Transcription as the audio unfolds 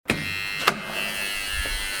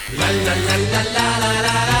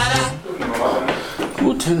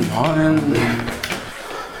Guten Morgen.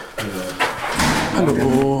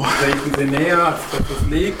 Hallo. Treten Sie näher, als das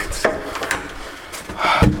liegt.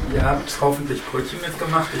 Ihr habt hoffentlich Brötchen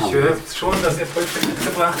mitgemacht. Ich höre schon, dass ihr Brötchen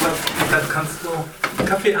mitgebracht habt. Dann kannst du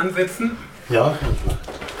Kaffee ansetzen. Ja.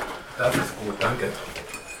 Das ist gut, danke.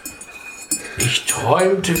 Ich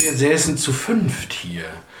träumte, wir säßen zu fünft hier.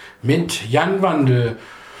 Mit Jan Wandel,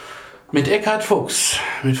 mit Eckhard Fuchs,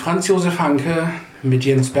 mit Franz Josef Hanke, mit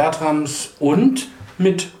Jens Bertrams und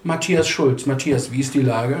mit Matthias Schulz. Matthias, wie ist die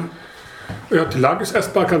Lage? Ja, die Lage ist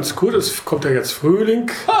erstmal ganz gut. Es kommt ja jetzt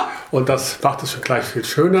Frühling und das macht es schon gleich viel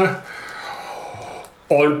schöner.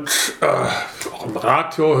 Und auch im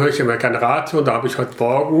Radio höre ich immer gerne Radio. Und da habe ich heute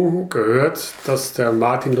Morgen gehört, dass der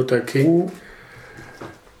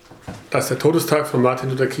Todestag von Martin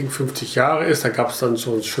Luther King 50 Jahre ist. Da gab es dann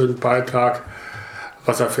so einen schönen Beitrag,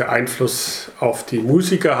 was er für Einfluss auf die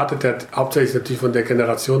Musiker hatte, der hauptsächlich natürlich von der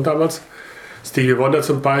Generation damals. Stevie Wonder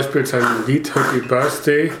zum Beispiel, sein Lied Happy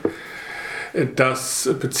Birthday, das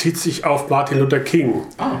bezieht sich auf Martin Luther King.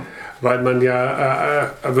 Weil man ja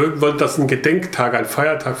erwirken wollte, dass ein Gedenktag, ein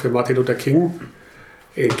Feiertag für Martin Luther King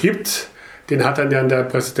gibt. Den hat dann ja der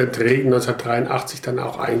Präsident Reagan 1983 dann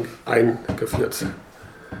auch eingeführt.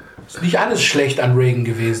 Ist nicht alles schlecht an Reagan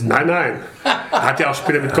gewesen. Nein. Hat ja auch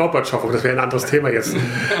später mit Gorbatschow, aber das wäre ein anderes Thema jetzt.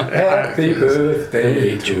 Happy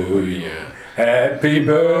Birthday to you. Happy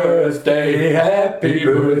Birthday, Happy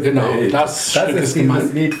Birthday. Genau, das ist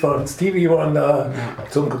dieses Lied von Stevie Wonder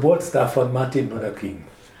zum Geburtstag von Martin Luther King.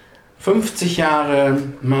 50 Jahre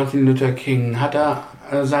Martin Luther King. Hat er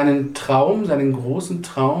seinen großen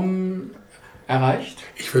Traum erreicht?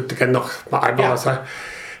 Ich würde gerne noch mal einmal was sagen.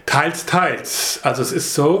 Teils. Also es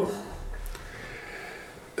ist so,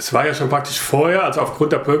 es war ja schon praktisch vorher, also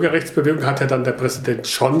aufgrund der Bürgerrechtsbewegung hat ja dann der Präsident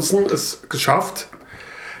Johnson es geschafft,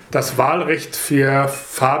 das Wahlrecht für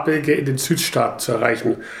Farbige in den Südstaaten zu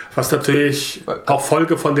erreichen. Was natürlich auch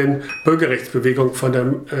Folge von den Bürgerrechtsbewegungen von der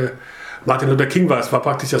Martin Luther King war. Es war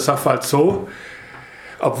praktisch der Sachverhalt so,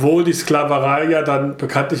 obwohl die Sklaverei ja dann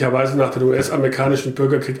bekanntlicherweise nach dem US-amerikanischen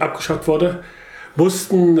Bürgerkrieg abgeschafft wurde,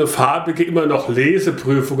 mussten Farbige immer noch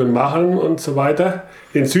Leseprüfungen machen und so weiter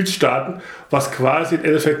in den Südstaaten, was quasi im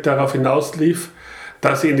Endeffekt darauf hinauslief,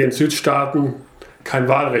 dass sie in den Südstaaten kein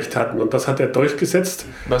Wahlrecht hatten. Und das hat er durchgesetzt.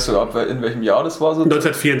 Weißt du, in welchem Jahr das war so?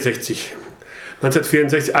 1964.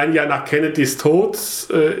 1964, ein Jahr nach Kennedys Tod.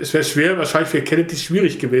 Es wäre wahrscheinlich für Kennedy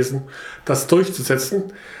schwierig gewesen, das durchzusetzen.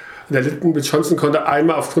 Und der Lyndon B. Johnson konnte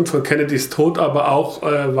einmal aufgrund von Kennedys Tod, aber auch,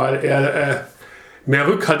 weil er mehr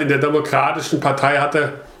Rückhalt in der Demokratischen Partei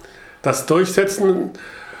hatte, das durchsetzen.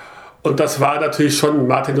 Und das war natürlich schon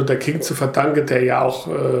Martin Luther King zu verdanken, der ja auch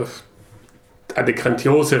eine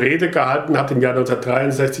grandiose Rede gehalten hat im Jahr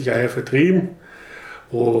 1963, I Have a Dream,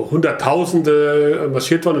 wo Hunderttausende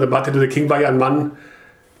marschiert wurden. Und Martin Luther King war ja ein Mann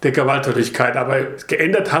der Gewalttätigkeit. Aber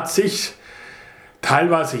geändert hat sich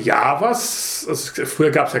teilweise was. Also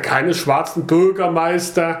früher gab es ja keine schwarzen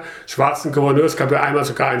Bürgermeister, schwarzen Gouverneur. Es gab ja einmal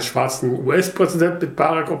sogar einen schwarzen US-Präsident mit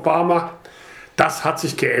Barack Obama. Das hat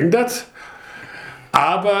sich geändert.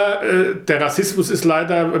 Aber der Rassismus ist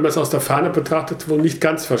leider, wenn man es aus der Ferne betrachtet, wohl nicht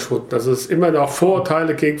ganz verschwunden. Also es ist immer noch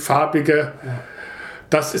Vorurteile gegen Farbige.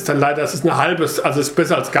 Das ist dann leider, das ist ein halbes, also es ist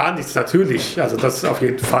besser als gar nichts, natürlich. Also das ist auf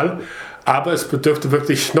jeden Fall. Aber es bedürfte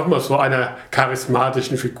wirklich nochmal so einer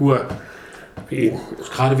charismatischen Figur wie ihn.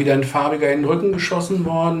 Ist gerade wieder ein Farbiger in den Rücken geschossen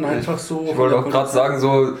worden, einfach so. Ich wollte auch gerade sagen,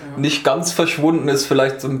 so nicht ganz verschwunden ist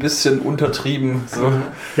vielleicht so ein bisschen untertrieben. So.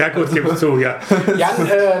 Ja gut, gib zu, ja.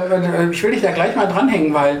 Jan, ich will dich da gleich mal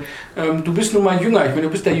dranhängen, weil du bist nun mal jünger. Ich meine, du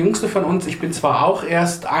bist der Jüngste von uns. Ich bin zwar auch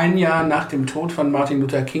erst ein Jahr nach dem Tod von Martin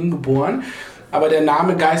Luther King geboren, aber der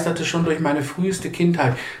Name geisterte schon durch meine früheste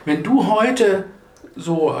Kindheit. Wenn du heute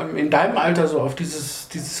so in deinem Alter so auf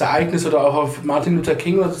dieses Ereignis oder auch auf Martin Luther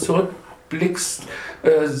King oder so zurückblickst,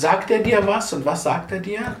 sagt er dir was und was sagt er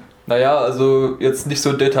dir? Naja, also jetzt nicht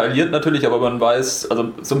so detailliert natürlich, aber man weiß,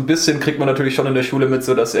 also so ein bisschen kriegt man natürlich schon in der Schule mit,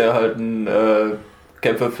 so dass er halt ein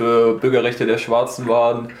Kämpfer für Bürgerrechte der Schwarzen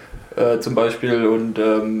war, zum Beispiel, und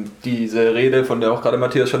diese Rede, von der auch gerade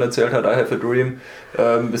Matthias schon erzählt hat, I Have a Dream,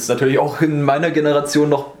 ist natürlich auch in meiner Generation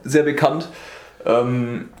noch sehr bekannt.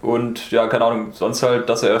 Und ja, keine Ahnung, sonst halt,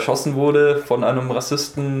 dass er erschossen wurde von einem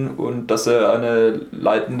Rassisten und dass er eine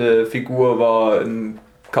leitende Figur war im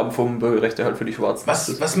Kampf um Bürgerrechte halt für die Schwarzen.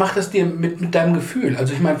 Was macht das dir mit deinem Gefühl?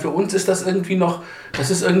 Also ich meine, für uns ist das irgendwie noch, das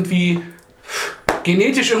ist irgendwie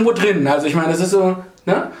genetisch irgendwo drin. Also ich meine, das ist so,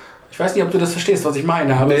 ne? Ich weiß nicht, ob du das verstehst, was ich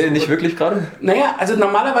meine. Aber nee, so, nicht wirklich gerade. Naja, also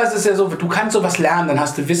normalerweise ist es ja so, du kannst sowas lernen, dann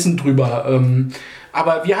hast du Wissen drüber.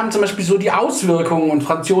 Aber wir haben zum Beispiel so die Auswirkungen, und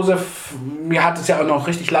Franz Josef mir hat es ja auch noch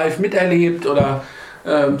richtig live miterlebt oder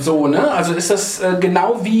so, ne? Also ist das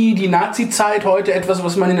genau wie die Nazi-Zeit heute etwas,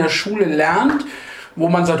 was man in der Schule lernt, wo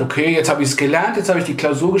man sagt, okay, jetzt habe ich es gelernt, jetzt habe ich die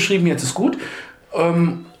Klausur geschrieben, jetzt ist gut.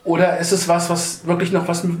 Oder ist es was wirklich noch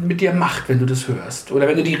was mit dir macht, wenn du das hörst? Oder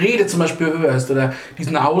wenn du die Rede zum Beispiel hörst oder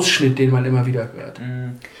diesen Ausschnitt, den man immer wieder hört?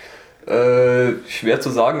 Schwer zu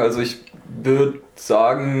sagen. Also ich würde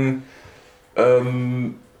sagen,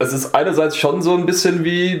 es ist einerseits schon so ein bisschen,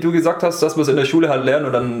 wie du gesagt hast, dass man es in der Schule halt lernt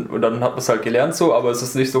und dann hat man es halt gelernt so, aber es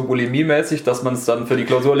ist nicht so bulimiemäßig, dass man es dann für die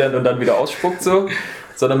Klausur lernt und dann wieder ausspuckt so,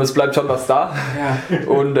 sondern es bleibt schon was da. Ja.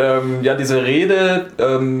 Und diese Rede,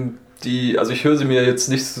 also ich höre sie mir jetzt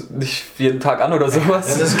nicht jeden Tag an oder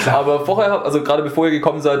sowas, ja, das ist klar. Aber vorher, also gerade bevor ihr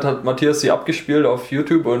gekommen seid, hat Matthias sie abgespielt auf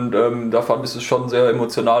YouTube und da fand ich es schon sehr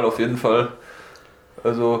emotional auf jeden Fall.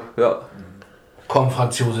 Also, ja. Komm,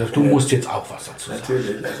 Franz Josef, du musst jetzt auch was dazu sagen.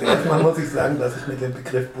 Natürlich. Also erstmal muss ich sagen, dass ich mir den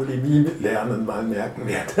Begriff Bulimie lernen mal merken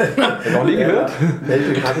werde. Noch nie gehört?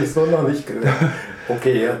 Den habe ich so noch nicht gehört.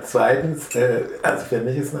 Okay, ja, zweitens, also für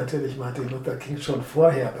mich ist natürlich Martin Luther King schon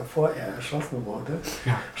vorher, bevor er erschossen wurde,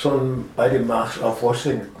 schon bei dem Marsch auf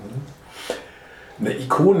Washington eine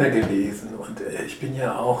Ikone gewesen. Und ich bin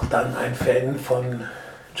ja auch dann ein Fan von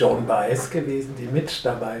Joan Baez gewesen, die mit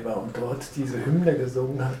dabei war und dort diese Hymne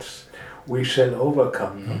gesungen hat. We shall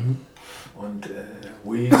overcome. Mhm. Und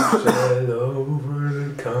we shall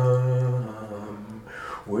overcome.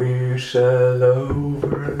 We shall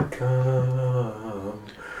overcome.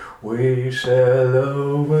 We shall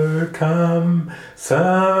overcome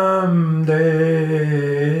someday.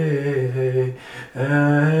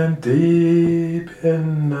 And deep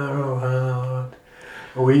in our heart,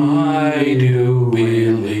 I do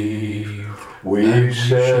believe we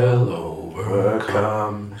shall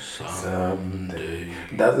overcome someday.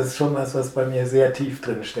 Das ist schon was bei mir sehr tief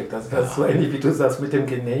drin steckt. Also das ist so ähnlich wie du sagst mit dem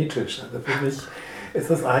genetisch. Also für mich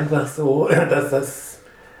ist es einfach so, dass das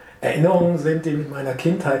Erinnerungen sind, die mit meiner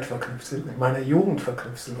Kindheit verknüpft sind, mit meiner Jugend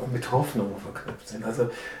verknüpft sind und mit Hoffnungen verknüpft sind.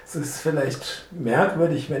 Also es ist vielleicht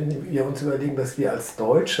merkwürdig, wenn wir uns überlegen, dass wir als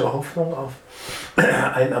Deutsche Hoffnung auf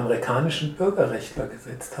einen amerikanischen Bürgerrechtler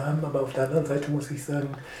gesetzt haben. Aber auf der anderen Seite muss ich sagen,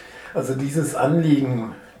 also dieses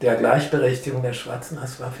Anliegen der Gleichberechtigung der Schwarzen,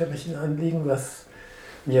 das war für mich ein Anliegen, was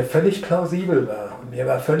mir völlig plausibel war. Und mir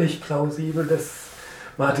war völlig plausibel, dass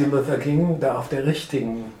Martin Luther King da auf der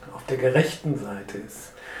gerechten Seite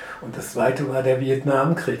ist. Und das Zweite war der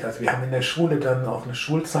Vietnamkrieg. Also wir haben in der Schule dann auch eine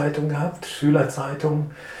Schulzeitung gehabt,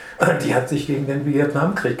 Schülerzeitung, die hat sich gegen den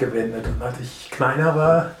Vietnamkrieg gewendet. Und als ich kleiner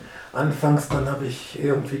war, anfangs, dann habe ich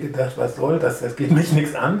irgendwie gedacht, was soll das? Das geht mich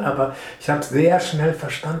nichts an, aber ich habe sehr schnell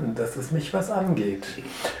verstanden, dass es mich was angeht.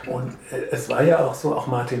 Und es war ja auch so, auch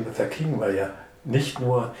Martin Luther King war ja nicht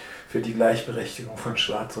nur für die Gleichberechtigung von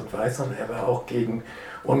Schwarz und Weiß, sondern er war auch gegen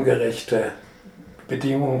ungerechte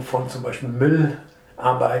Bedingungen von zum Beispiel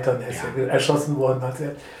Müllarbeitern. Er ist ja erschossen worden, als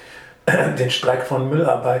er den Streik von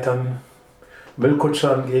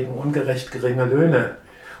Müllkutschern gegen ungerecht geringe Löhne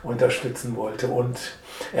unterstützen wollte. Und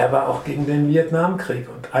er war auch gegen den Vietnamkrieg.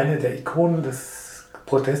 Und eine der Ikonen des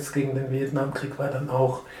Protests gegen den Vietnamkrieg war dann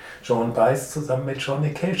auch Joan Baez zusammen mit Johnny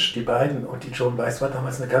Cash, die beiden. Und die Joan Baez war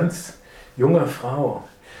damals eine ganz junge Frau.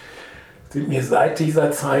 Sind mir seit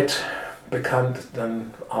dieser Zeit bekannt.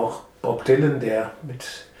 Dann auch Bob Dylan, der mit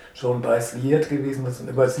Joan Baez liiert gewesen ist und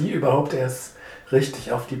über sie überhaupt erst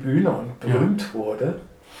richtig auf die Bühne und berühmt wurde.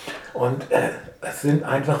 Und es sind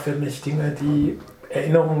einfach für mich Dinge,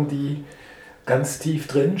 Erinnerungen, die ganz tief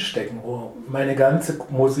drin stecken, wo meine ganze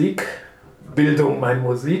Musikbildung, mein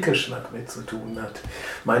Musikgeschmack mit zu tun hat.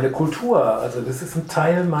 Meine Kultur, also das ist ein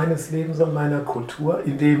Teil meines Lebens und meiner Kultur,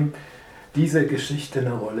 in dem diese Geschichte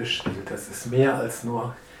eine Rolle spielt. Das ist mehr als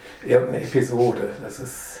nur irgendeine Episode. Das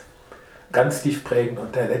ist ganz tief prägend.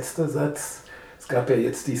 Und der letzte Satz, es gab ja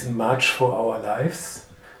jetzt diesen March for Our Lives.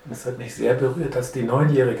 Und es hat mich sehr berührt, dass die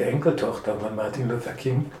 9-jährige Enkeltochter von Martin Luther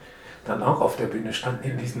King dann auch auf der Bühne stand,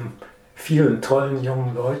 neben diesen vielen tollen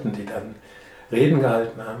jungen Leuten, die dann Reden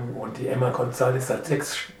gehalten haben. Und die Emma Gonzalez hat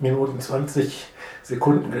 6 Minuten 20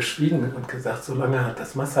 Sekunden geschwiegen und gesagt, so lange hat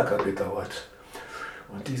das Massaker gedauert.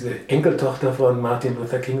 Und diese Enkeltochter von Martin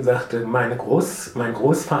Luther King sagte, mein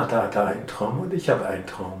Großvater hatte einen Traum und ich habe einen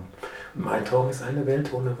Traum. Und mein Traum ist eine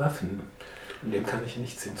Welt ohne Waffen. Und dem kann ich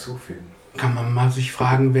nichts hinzufügen. Kann man mal sich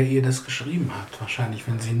fragen, wer ihr das geschrieben hat. Wahrscheinlich,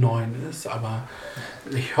 wenn sie 9 ist. Aber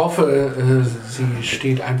ich hoffe, sie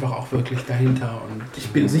steht einfach auch wirklich dahinter. Und ich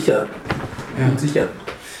bin sicher. Ja. Bin sicher.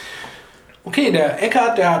 Okay, der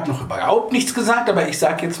Eckart, der hat noch überhaupt nichts gesagt. Aber ich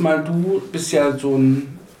sag jetzt mal, du bist ja so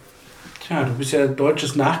ein... du bist ja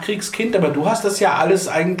deutsches Nachkriegskind. Aber du hast das ja alles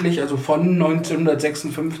eigentlich, also von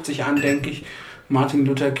 1956 an, denke ich, Martin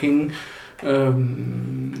Luther King,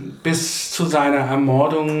 bis zu seiner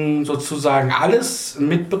Ermordung sozusagen alles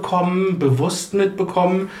mitbekommen, bewusst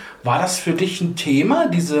mitbekommen. War das für dich ein Thema,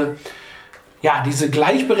 diese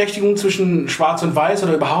Gleichberechtigung zwischen Schwarz und Weiß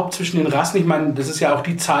oder überhaupt zwischen den Rassen? Ich meine, das ist ja auch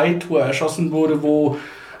die Zeit, wo er erschossen wurde, wo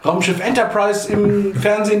Raumschiff Enterprise im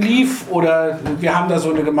Fernsehen lief, oder wir haben da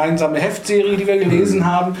so eine gemeinsame Heftserie, die wir gelesen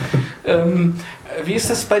haben. Wie ist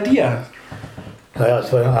das bei dir? Naja,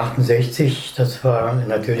 es war 68, das war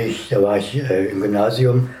natürlich, da war ich im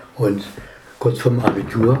Gymnasium und kurz vorm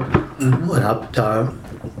Abitur und habe da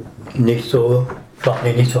war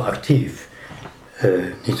nicht so aktiv,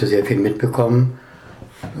 nicht so sehr viel mitbekommen.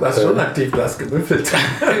 Du warst schon aktiv, du hast gebüffelt.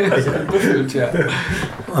 Gebüffelt, ja.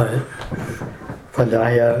 Von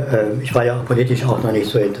daher, ich war ja politisch auch noch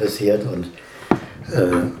nicht so interessiert und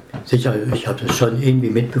sicher, ich habe das schon irgendwie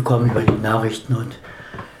mitbekommen über die Nachrichten und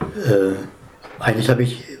eigentlich habe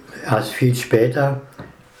ich erst viel später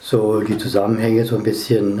so die Zusammenhänge, so ein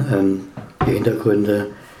bisschen die Hintergründe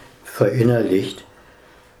verinnerlicht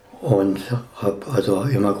und habe also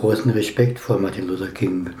immer großen Respekt vor Martin Luther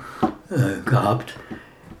King gehabt.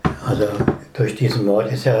 Also durch diesen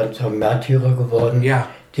Mord ist er zum Märtyrer geworden. Ja.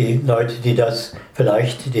 Die Leute, die das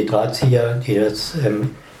vielleicht, die Drahtzieher, die das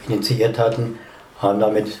initiiert hatten, haben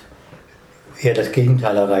damit eher das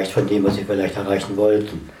Gegenteil erreicht von dem, was sie vielleicht erreichen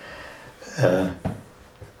wollten.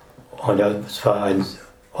 Und es war ein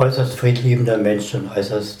äußerst friedliebender Mensch und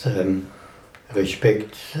äußerst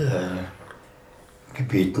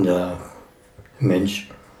respektgebietender Mensch,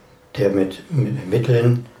 der mit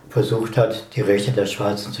Mitteln versucht hat, die Rechte der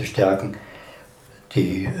Schwarzen zu stärken,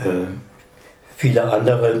 die viele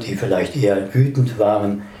andere, die vielleicht eher wütend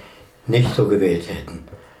waren, nicht so gewählt hätten.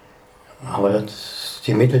 Aber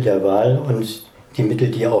die Mittel der Wahl und die Mittel,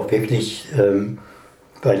 die auch wirklich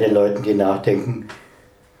bei den Leuten, die nachdenken,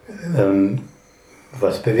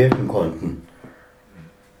 was bewirken konnten.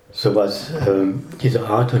 Sowas, diese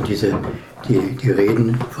Art und die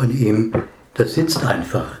Reden von ihm, das sitzt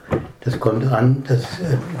einfach. Das kommt an, das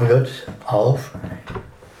hört auf,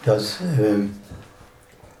 das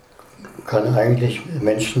kann eigentlich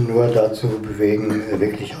Menschen nur dazu bewegen,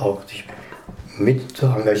 wirklich auch sich mit zu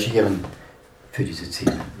engagieren für diese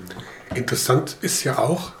Ziele. Interessant ist ja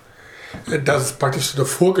auch, dass es praktisch eine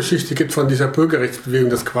Vorgeschichte gibt von dieser Bürgerrechtsbewegung,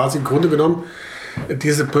 dass quasi im Grunde genommen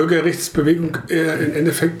diese Bürgerrechtsbewegung im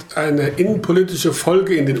Endeffekt eine innenpolitische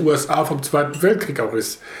Folge in den USA vom Zweiten Weltkrieg auch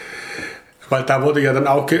ist. Weil da wurde ja dann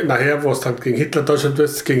auch nachher, wo es dann gegen Hitler Deutschland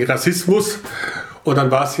ist, gegen Rassismus. Und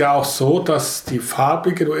dann war es ja auch so, dass die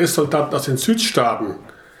farbigen US-Soldaten aus den Südstaaten,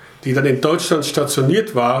 die dann in Deutschland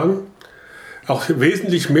stationiert waren, auch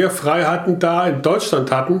wesentlich mehr Freiheiten da in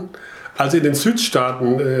Deutschland hatten, als in den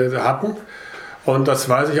Südstaaten hatten. Und das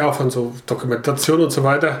weiß ich auch von so Dokumentationen und so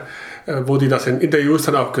weiter, wo die das in Interviews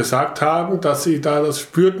dann auch gesagt haben, dass sie da das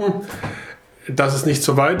spürten, dass es nicht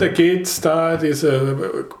so weitergeht, da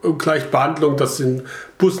diese Ungleichbehandlung, dass sie in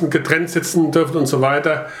Bussen getrennt sitzen dürfen und so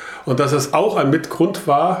weiter. Und dass es auch ein Mitgrund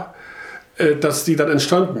war, dass die dann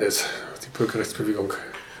entstanden ist, die Bürgerrechtsbewegung.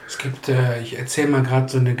 Es gibt, ich erzähle mal gerade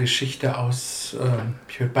so eine Geschichte aus,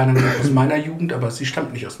 ich würde beinahe nicht aus meiner Jugend, aber sie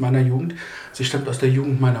stammt nicht aus meiner Jugend, sie stammt aus der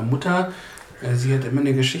Jugend meiner Mutter. Sie hat immer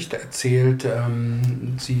eine Geschichte erzählt,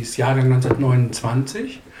 sie ist Jahrgang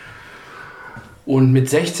 1929 und mit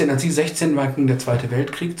 16, als sie 16 war, ging der Zweite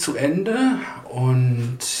Weltkrieg zu Ende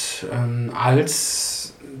und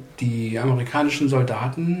als die amerikanischen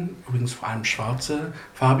Soldaten, übrigens vor allem schwarze,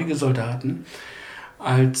 farbige Soldaten,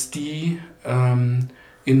 als die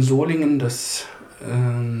in Solingen das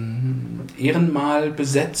Ehrenmal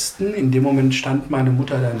besetzten. In dem Moment stand meine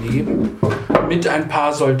Mutter daneben mit ein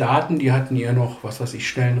paar Soldaten, die hatten ihr noch,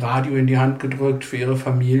 schnell ein Radio in die Hand gedrückt für ihre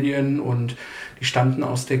Familien und die stammten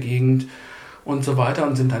aus der Gegend und so weiter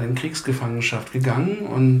und sind dann in Kriegsgefangenschaft gegangen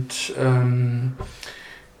und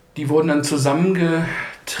die wurden dann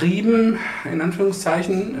zusammengetrieben, in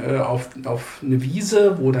Anführungszeichen, auf eine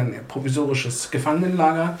Wiese, wo dann ein provisorisches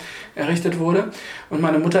Gefangenenlager errichtet wurde. Und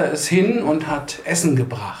meine Mutter ist hin und hat Essen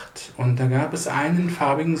gebracht. Und da gab es einen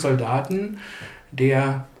farbigen Soldaten,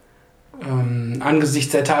 der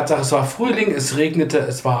angesichts der Tatsache, es war Frühling, es regnete,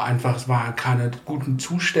 es waren keine guten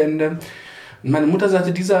Zustände. Und meine Mutter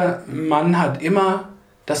sagte, dieser Mann hat immer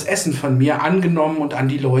das Essen von mir angenommen und an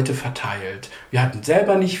die Leute verteilt. Wir hatten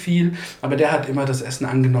selber nicht viel, aber der hat immer das Essen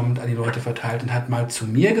angenommen und an die Leute verteilt und hat mal zu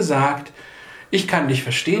mir gesagt, ich kann dich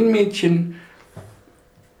verstehen, Mädchen,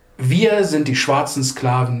 wir sind die schwarzen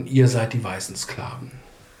Sklaven, ihr seid die weißen Sklaven.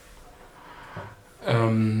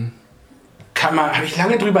 Habe ich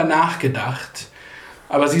lange drüber nachgedacht,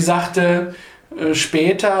 aber sie sagte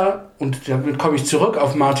später, und damit komme ich zurück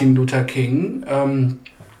auf Martin Luther King,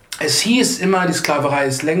 Es hieß immer, die Sklaverei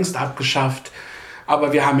ist längst abgeschafft,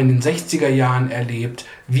 aber wir haben in den 60er Jahren erlebt,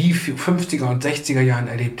 50er und 60er Jahren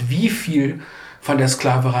erlebt, wie viel von der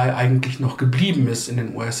Sklaverei eigentlich noch geblieben ist in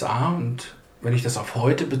den USA. Und wenn ich das auf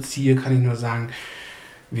heute beziehe, kann ich nur sagen,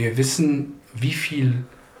 wir wissen, wie viel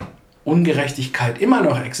Ungerechtigkeit immer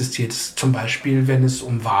noch existiert. Zum Beispiel, wenn es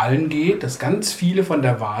um Wahlen geht, dass ganz viele von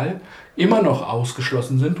der Wahl immer noch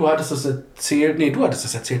ausgeschlossen sind. Du hattest das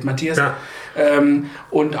erzählt, Matthias. Ja.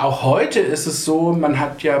 Und auch heute ist es so, man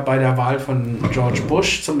hat ja bei der Wahl von George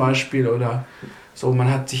Bush zum Beispiel oder so,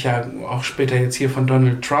 man hat sich ja auch später jetzt hier von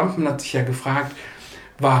Donald Trump, man hat sich ja gefragt,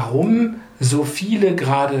 warum so viele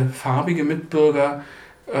gerade farbige Mitbürger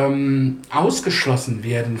ausgeschlossen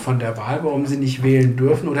werden von der Wahl, warum sie nicht wählen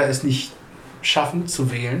dürfen oder es nicht schaffen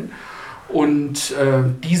zu wählen. Und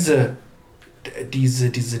diese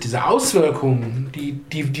Auswirkungen,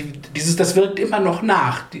 das wirkt immer noch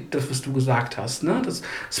nach, das, was du gesagt hast. Ne? Das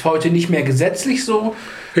ist heute nicht mehr gesetzlich so.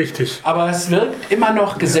 Richtig. Aber es wirkt immer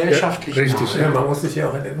noch gesellschaftlich ja, richtig. Ja, man muss sich ja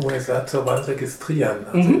auch in den USA zur Wahl registrieren.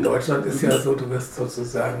 Also in Deutschland ist ja so, du wirst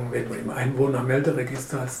sozusagen, wenn du im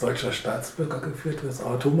Einwohnermelderegister als deutscher Staatsbürger geführt wirst,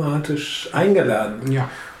 automatisch eingeladen. Ja.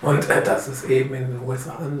 Und das ist eben in den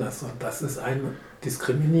USA anders. Und das ist ein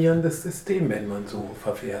diskriminierendes System, wenn man so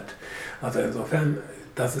verfährt. Also insofern,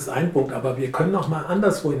 das ist ein Punkt, aber wir können noch mal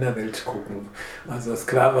anderswo in der Welt gucken. Also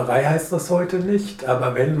Sklaverei heißt das heute nicht,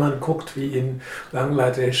 aber wenn man guckt, wie in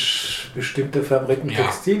Bangladesch bestimmte Fabriken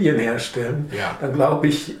Textilien herstellen, dann glaube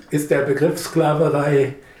ich, ist der Begriff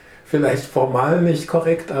Sklaverei vielleicht formal nicht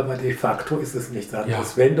korrekt, aber de facto ist es nichts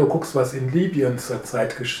anderes. Ja. Wenn du guckst, was in Libyen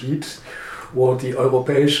zurzeit geschieht, wo die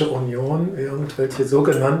Europäische Union irgendwelche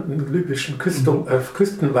sogenannten libyschen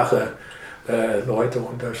Küstenwache Leute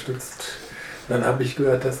unterstützt, dann habe ich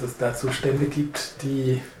gehört, dass es da Zustände gibt,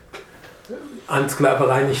 die an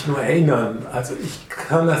Sklaverei nicht nur erinnern. Also ich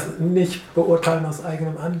kann das nicht beurteilen aus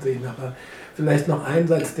eigenem Ansehen, aber vielleicht noch ein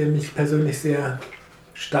Satz, der mich persönlich sehr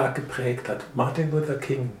stark geprägt hat. Martin Luther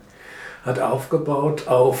King hat aufgebaut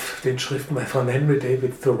auf den Schriften von Henry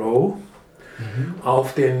David Thoreau,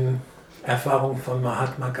 auf den Erfahrungen von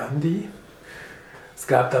Mahatma Gandhi. Es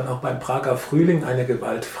gab dann auch beim Prager Frühling eine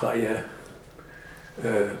gewaltfreie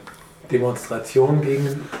Demonstration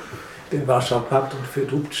gegen den Warschauer Pakt und für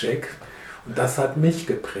Dubček. Und das hat mich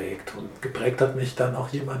geprägt. Und geprägt hat mich dann auch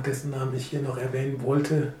jemand, dessen Namen ich hier noch erwähnen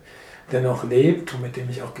wollte, der noch lebt und mit dem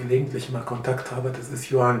ich auch gelegentlich mal Kontakt habe. Das ist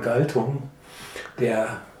Johann Galtung,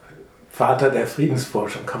 der Vater der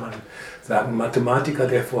Friedensforschung, kann man sagen, Mathematiker,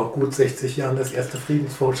 der vor gut 60 Jahren das erste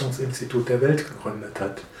Friedensforschungsinstitut der Welt gegründet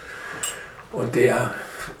hat. Und der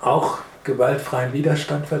auch gewaltfreien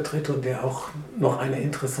Widerstand vertritt und der auch noch eine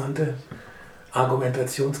interessante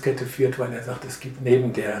Argumentationskette führt, weil er sagt, es gibt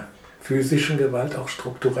neben der physischen Gewalt auch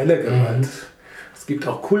strukturelle Gewalt. Es gibt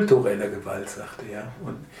auch kulturelle Gewalt, sagte er.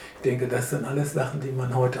 Und ich denke, das sind alles Sachen, die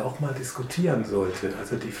man heute auch mal diskutieren sollte.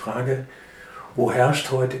 Also die Frage, wo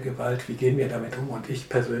herrscht heute Gewalt, wie gehen wir damit um? Und ich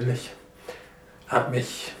persönlich habe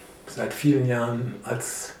mich seit vielen Jahren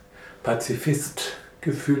als Pazifist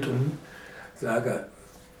gefühlt und sage,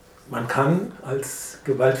 man kann als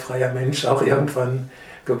gewaltfreier Mensch auch irgendwann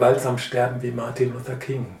gewaltsam sterben wie Martin Luther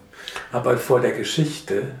King. Aber vor der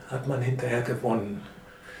Geschichte hat man hinterher gewonnen.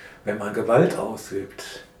 Wenn man Gewalt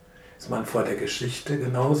ausübt, ist man vor der Geschichte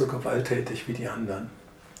genauso gewalttätig wie die anderen.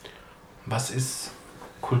 Was ist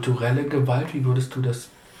kulturelle Gewalt? Wie würdest du das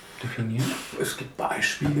definieren? Es gibt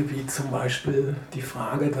Beispiele wie zum Beispiel die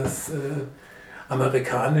Frage, dass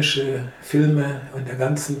amerikanische Filme in der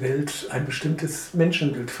ganzen Welt ein bestimmtes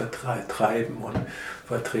Menschenbild vertreiben und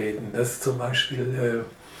vertreten. Dass zum Beispiel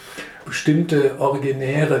bestimmte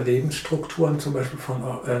originäre Lebensstrukturen, zum Beispiel von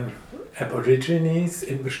Aborigines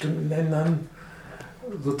in bestimmten Ländern,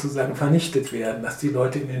 sozusagen vernichtet werden. Dass die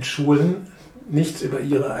Leute in den Schulen nichts über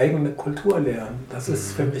ihre eigene Kultur lernen. Das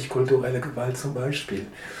ist für mich kulturelle Gewalt zum Beispiel.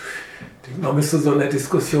 Man müsste so eine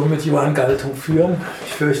Diskussion mit Johann Galtung führen.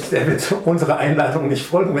 Ich fürchte, er wird unserer Einladung nicht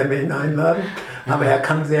folgen, wenn wir ihn einladen. Aber er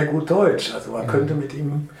kann sehr gut Deutsch. Also man könnte mit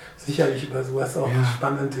ihm sicherlich über sowas auch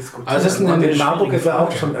spannend diskutieren. Also und in Marburg ist er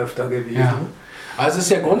auch schon öfter gewesen. Ja. Also es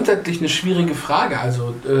ist ja grundsätzlich eine schwierige Frage.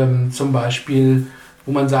 Also zum Beispiel,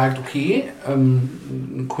 wo man sagt, okay,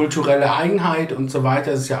 kulturelle Eigenheit und so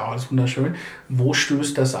weiter, das ist ja auch alles wunderschön. Wo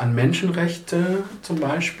stößt das an Menschenrechte zum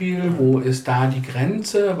Beispiel? Wo ist da die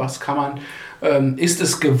Grenze? Was kann man, ist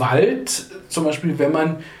es Gewalt, zum Beispiel, wenn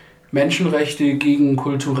man Menschenrechte gegen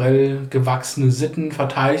kulturell gewachsene Sitten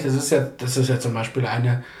verteidigt? Das ist ja zum Beispiel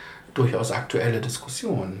eine durchaus aktuelle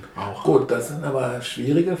Diskussion auch. Gut, das sind aber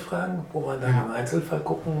schwierige Fragen, wo man dann im Einzelfall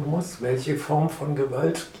gucken muss, welche Form von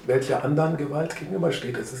Gewalt, welcher anderen Gewalt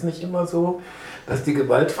gegenübersteht. Es ist nicht immer so, dass die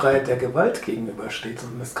Gewaltfreiheit der Gewalt gegenübersteht,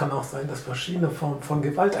 sondern es kann auch sein, dass verschiedene Formen von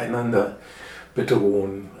Gewalt einander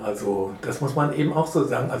bedrohen. Also das muss man eben auch so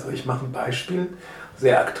sagen. Also ich mache ein Beispiel,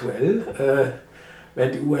 sehr aktuell.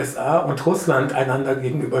 Wenn die USA und Russland einander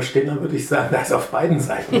gegenüberstehen, dann würde ich sagen, da ist auf beiden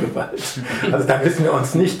Seiten Gewalt. Also da müssen wir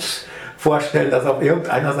uns nicht vorstellen, dass auf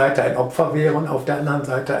irgendeiner Seite ein Opfer wäre und auf der anderen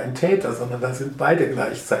Seite ein Täter, sondern da sind beide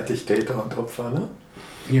gleichzeitig Täter und Opfer. Ne?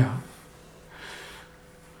 Ja.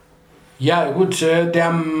 Ja, gut,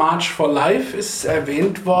 der March for Life ist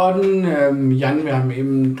erwähnt worden. Jan, wir haben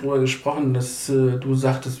eben darüber gesprochen, dass du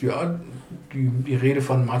sagtest, ja, die Rede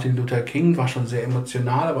von Martin Luther King war schon sehr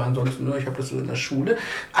emotional, aber ansonsten, ich habe das in der Schule.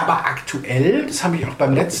 Aber aktuell, das habe ich auch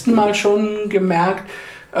beim letzten Mal schon gemerkt,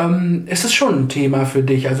 ist es schon ein Thema für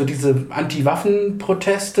dich. Also diese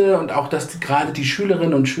Anti-Waffen-Proteste und auch, dass gerade die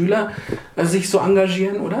Schülerinnen und Schüler sich so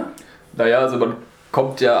engagieren, oder? Naja, also man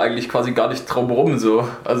kommt ja eigentlich quasi gar nicht drum rum. So.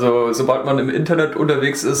 Also sobald man im Internet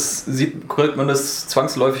unterwegs ist, kriegt man das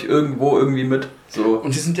zwangsläufig irgendwo irgendwie mit. So.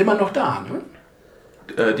 Und sie sind immer noch da, ne?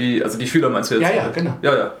 Die Schüler meinst du jetzt? Ja, genau.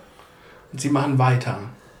 Ja. Und sie machen weiter.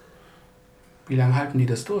 Wie lange halten die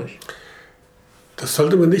das durch? Das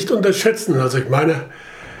sollte man nicht unterschätzen. Also ich meine,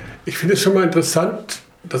 ich finde es schon mal interessant,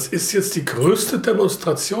 das ist jetzt die größte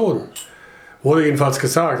Demonstration. Wurde jedenfalls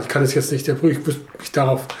gesagt. Ich kann es jetzt nicht erprüfen, ich muss mich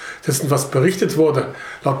darauf setzen, was berichtet wurde.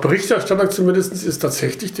 Laut Berichterstattung zumindest ist es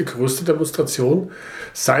tatsächlich die größte Demonstration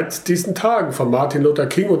seit diesen Tagen von Martin Luther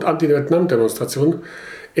King und Anti-Vietnam-Demonstrationen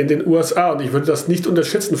in den USA. Und ich würde das nicht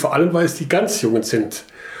unterschätzen, vor allem, weil es die ganz Jungen sind.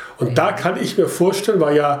 Und da kann ich mir vorstellen,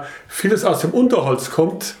 weil ja vieles aus dem Unterholz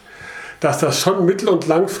kommt, dass das schon mittel- und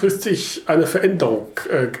langfristig eine Veränderung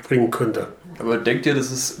bringen könnte. Aber denkt ihr,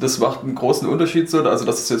 das macht einen großen Unterschied so, also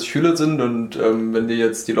dass es jetzt Schüler sind und wenn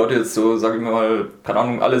die Leute jetzt so, sagen wir mal, keine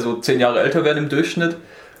Ahnung, alle so 10 Jahre älter werden im Durchschnitt,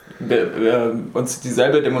 wenn es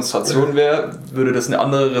dieselbe Demonstration wäre, würde das eine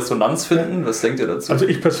andere Resonanz finden? Was denkt ihr dazu? Also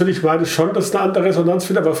ich persönlich meine schon, dass es eine andere Resonanz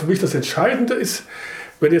findet, aber für mich das Entscheidende ist,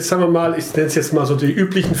 wenn jetzt, sagen wir mal, ich nenne es jetzt mal so die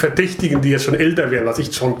üblichen Verdächtigen, die jetzt schon älter werden, was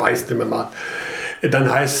ich schon weiß, nehmen wir mal,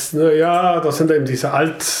 dann heißt, naja, das sind eben diese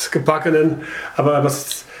Altgebackenen, aber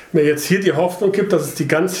was mir jetzt hier die Hoffnung gibt, dass es die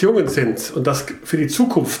ganz Jungen sind und das für die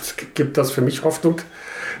Zukunft gibt das für mich Hoffnung,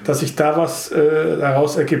 dass sich da was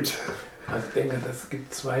daraus ergibt. Also ich denke, es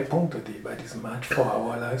gibt 2 Punkte, die bei diesem March for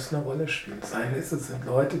Our Lives eine Rolle spielen. Das eine ist, es sind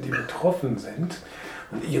Leute, die betroffen sind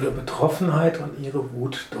und ihre Betroffenheit und ihre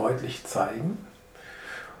Wut deutlich zeigen.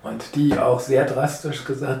 Und die auch sehr drastisch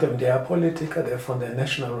gesagt haben, der Politiker, der von der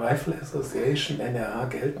National Rifle Association, NRA,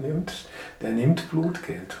 Geld nimmt, der nimmt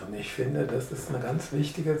Blutgeld. Und ich finde, das ist eine ganz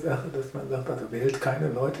wichtige Sache, dass man sagt, also wählt keine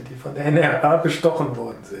Leute, die von der NRA bestochen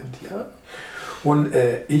worden sind. Ja? Und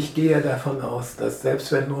ich gehe davon aus, dass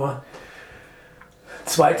selbst wenn nur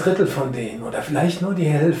 2/3 von denen oder vielleicht nur die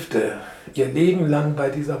Hälfte ihr Leben lang bei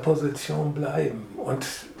dieser Position bleiben und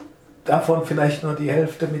davon vielleicht nur die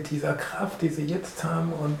Hälfte mit dieser Kraft, die sie jetzt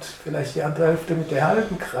haben und vielleicht die andere Hälfte mit der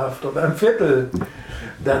halben Kraft oder ein Viertel,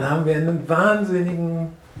 dann haben wir einen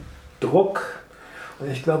wahnsinnigen Druck. Und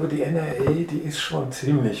ich glaube, die NRA, die ist schon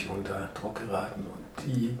ziemlich unter Druck geraten. Und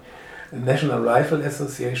die National Rifle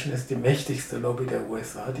Association ist die mächtigste Lobby der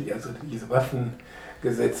USA, die also diese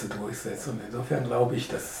Waffengesetze durchsetzt. Und insofern glaube ich,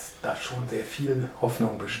 dass da schon sehr viel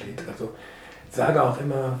Hoffnung besteht. Also ich sage auch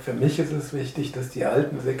immer, für mich ist es wichtig, dass die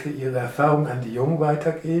alten Säcke ihre Erfahrungen an die Jungen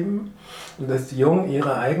weitergeben und dass die Jungen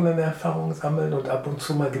ihre eigenen Erfahrungen sammeln und ab und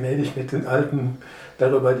zu mal gnädig mit den Alten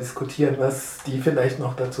darüber diskutieren, was die vielleicht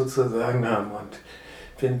noch dazu zu sagen haben. Und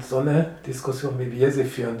ich finde so eine Diskussion, wie wir sie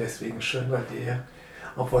führen, deswegen schön, weil wir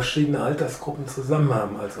auch verschiedene Altersgruppen zusammen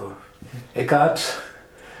haben. Also Eckart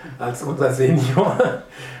als unser Senior,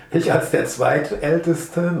 ich als der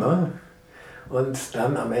Zweitälteste, ne? Und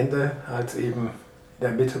dann am Ende halt eben in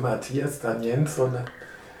der Mitte Matthias, dann Jens und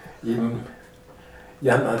eben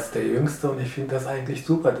Jan als der Jüngste. Und ich finde das eigentlich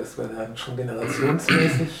super, dass wir dann schon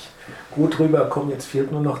generationsmäßig gut rüberkommen. Jetzt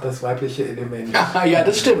fehlt nur noch das weibliche Element. Ja,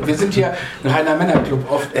 das stimmt. Wir sind hier ein reiner Männerclub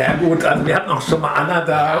oft. Ja gut, also wir hatten auch schon mal Anna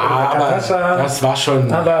da oder Katascha. Das war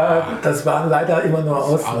schon... Aber das waren leider immer nur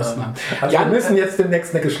Ausnahmen. Also Jan, wir müssen jetzt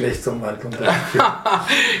demnächst eine Geschlechtsumwandlung durchführen.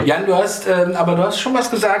 Jan, du hast schon was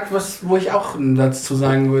gesagt, wo ich auch einen Satz zu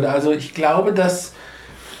sagen würde. Also ich glaube, dass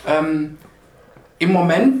im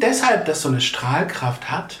Moment deshalb das so eine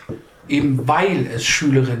Strahlkraft hat, eben weil es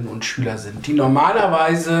Schülerinnen und Schüler sind, die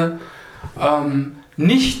normalerweise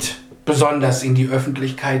nicht besonders in die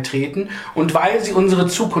Öffentlichkeit treten und weil sie unsere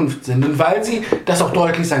Zukunft sind und weil sie das auch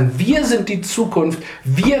deutlich sagen, wir sind die Zukunft,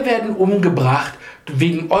 wir werden umgebracht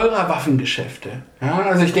wegen eurer Waffengeschäfte. Ja,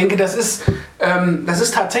 also ich denke, das ist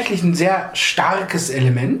tatsächlich ein sehr starkes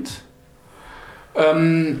Element.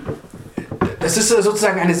 Das ist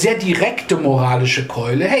sozusagen eine sehr direkte moralische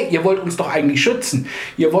Keule. Hey, ihr wollt uns doch eigentlich schützen.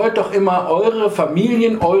 Ihr wollt doch immer eure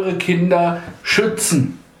Familien, eure Kinder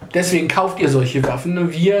schützen. Deswegen kauft ihr solche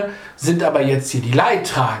Waffen. Wir sind aber jetzt hier die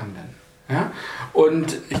Leidtragenden. Ja?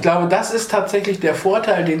 Und ich glaube, das ist tatsächlich der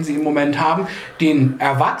Vorteil, den sie im Moment haben. Den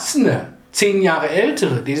Erwachsene, 10 Jahre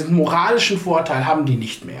Ältere, diesen moralischen Vorteil haben die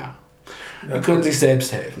nicht mehr. Die können sich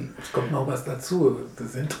selbst helfen. Es kommt noch was dazu. Sie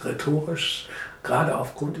sind rhetorisch, gerade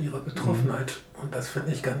aufgrund ihrer Betroffenheit. Und das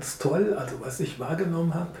finde ich ganz toll, also was ich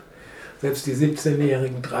wahrgenommen habe. Selbst die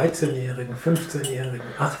 17-Jährigen, 13-Jährigen, 15-Jährigen,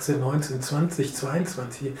 18, 19, 20,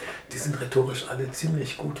 22, die sind rhetorisch alle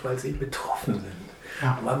ziemlich gut, weil sie betroffen sind.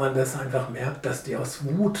 Ja. Weil man das einfach merkt, dass die aus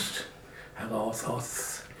Wut heraus,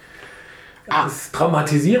 aus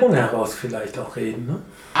Traumatisierung heraus vielleicht auch reden. Ne?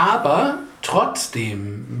 Aber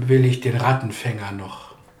trotzdem will ich den Rattenfänger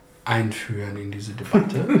noch einführen in diese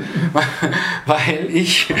Debatte, weil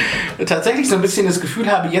ich tatsächlich so ein bisschen das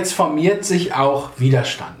Gefühl habe, jetzt formiert sich auch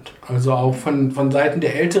Widerstand. Also auch von Seiten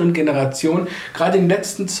der älteren Generation. Gerade in den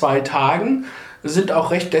letzten 2 Tagen sind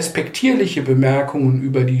auch recht despektierliche Bemerkungen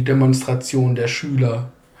über die Demonstration der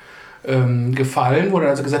Schüler gefallen, wo dann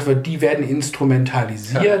also gesagt wird, die werden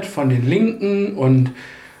instrumentalisiert von den Linken und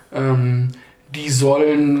die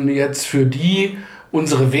sollen jetzt für die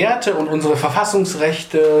unsere Werte und unsere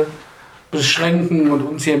Verfassungsrechte beschränken und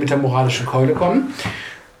uns hier mit der moralischen Keule kommen.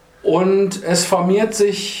 Und es formiert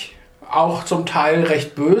sich auch zum Teil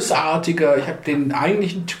recht bösartiger, ich habe den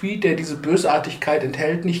eigentlichen Tweet, der diese Bösartigkeit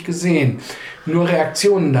enthält, nicht gesehen. Nur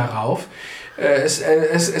Reaktionen darauf.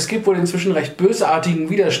 Es gibt wohl inzwischen recht bösartigen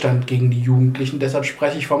Widerstand gegen die Jugendlichen, deshalb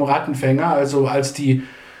spreche ich vom Rattenfänger. Also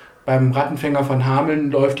beim Rattenfänger von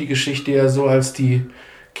Hameln läuft die Geschichte ja so, als die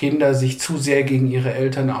Kinder sich zu sehr gegen ihre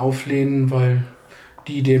Eltern auflehnen, weil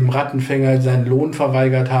die dem Rattenfänger seinen Lohn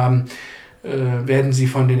verweigert haben, werden sie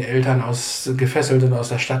von den Eltern gefesselt und aus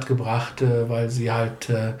der Stadt gebracht, weil sie halt...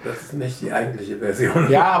 das ist nicht die eigentliche Version.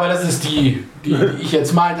 Ja, aber das ist die ich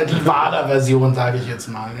jetzt meinte, die Wader-Version, sage ich jetzt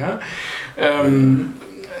mal. Ja?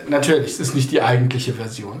 Natürlich, es ist nicht die eigentliche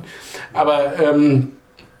Version. Aber...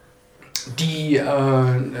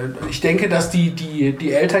 ich denke, dass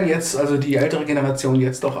die Eltern jetzt, also die ältere Generation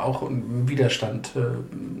jetzt doch auch einen Widerstand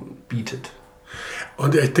bietet.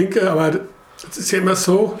 Und ich denke aber, es ist ja immer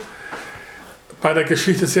so, bei der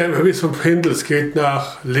Geschichte ist ja immer wie so ein Pendel, es geht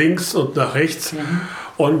nach links und nach rechts.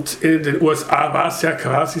 Und in den USA war es ja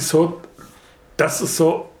quasi so, dass es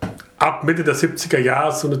so ab Mitte der 70er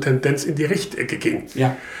Jahre so eine Tendenz in die Rechtecke ging.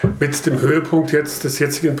 Ja. Mit dem Höhepunkt jetzt des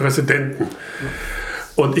jetzigen Präsidenten.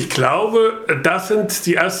 Und ich glaube, das sind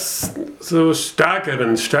die ersten so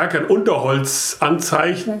stärkeren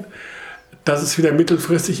Unterholzanzeichen, dass es wieder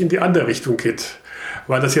mittelfristig in die andere Richtung geht.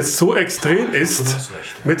 Weil das jetzt so extrem ist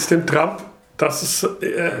mit dem Trump, dass es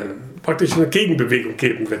praktisch eine Gegenbewegung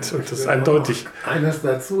geben wird. Und das ist eindeutig. Eines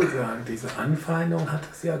dazu sagen, diese Anfeindung hat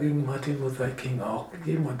es ja gegen Martin Luther King auch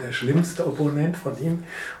gegeben. Und der schlimmste Opponent von ihm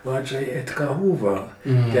war J. Edgar Hoover,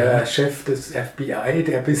 der Chef des FBI,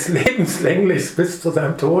 der bis lebenslänglich, bis zu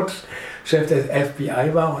seinem Tod Chef des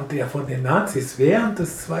FBI war und der von den Nazis während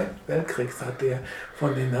des Zweiten Weltkriegs hat der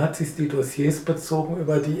von den Nazis die Dossiers bezogen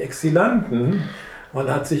über die Exilanten. Man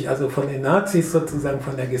hat sich also von den Nazis sozusagen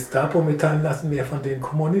von der Gestapo mitteilen lassen, wer von denen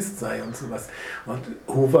Kommunist sei und sowas. Und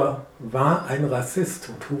Hoover war ein Rassist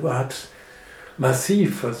und Hoover hat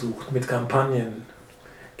massiv versucht, mit Kampagnen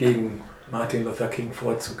gegen Martin Luther King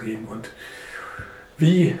vorzugehen. Und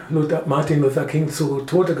wie Martin Luther King zu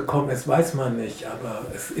Tode gekommen ist, weiß man nicht, aber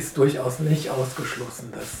es ist durchaus nicht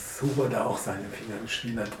ausgeschlossen, dass Hoover da auch seine Finger im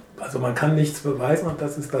Spiel hat. Also man kann nichts beweisen und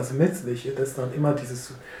das ist das Missliche, dass dann immer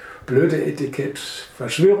dieses blöde Etikett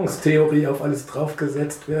Verschwörungstheorie auf alles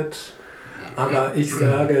draufgesetzt wird. Aber ich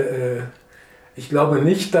sage, ich glaube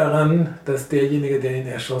nicht daran, dass derjenige, der ihn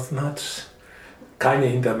erschossen hat, keine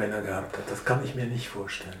Hintermänner gehabt hat. Das kann ich mir nicht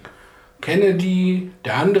vorstellen. Kennedy,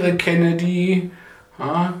 der andere Kennedy,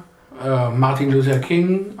 Martin Luther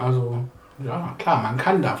King, also ja, klar, man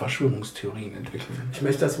kann da Verschwörungstheorien entwickeln. Ich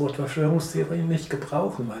möchte das Wort Verschwörungstheorien nicht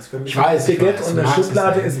gebrauchen, weil es für mich ein Etikett und eine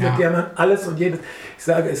Schublade ist, mit der man alles und jedes... Ich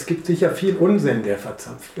sage, es gibt sicher viel Unsinn, der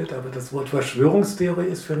verzapft wird, aber das Wort Verschwörungstheorie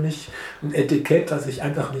ist für mich ein Etikett, das ich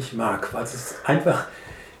einfach nicht mag, weil es einfach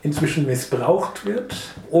inzwischen missbraucht wird,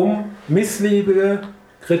 um missliebige,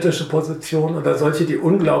 kritische Positionen oder solche, die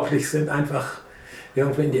unglaublich sind, einfach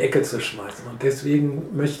irgendwie in die Ecke zu schmeißen. Und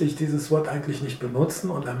deswegen möchte ich dieses Wort eigentlich nicht benutzen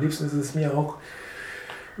und am liebsten ist es mir auch,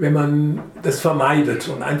 wenn man das vermeidet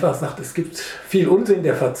und einfach sagt, es gibt viel Unsinn,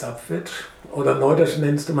 der verzapft wird. Oder neudeutsch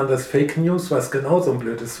nennst man das Fake News, was genauso ein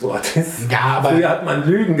blödes Wort ist. Ja, aber früher hat man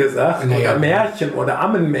Lügen gesagt Naja. oder Märchen oder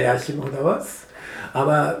Ammenmärchen oder was.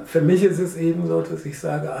 Aber für mich ist es eben so, dass ich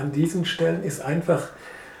sage, an diesen Stellen ist einfach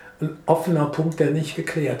ein offener Punkt, der nicht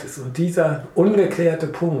geklärt ist. Und dieser ungeklärte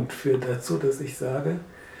Punkt führt dazu, dass ich sage,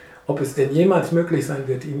 ob es denn jemals möglich sein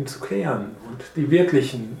wird, ihn zu klären und die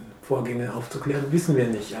wirklichen Vorgänge aufzuklären, wissen wir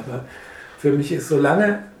nicht. Aber für mich ist,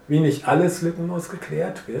 solange wie nicht alles lückenlos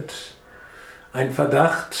geklärt wird, ein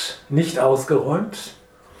Verdacht nicht ausgeräumt.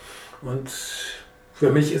 Und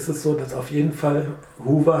für mich ist es so, dass auf jeden Fall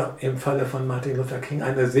Hoover im Falle von Martin Luther King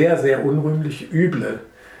eine sehr, sehr unrühmliche, üble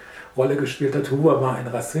Rolle gespielt hat. Hoover war ein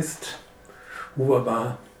Rassist. Hoover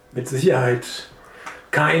war mit Sicherheit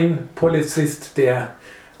kein Polizist, der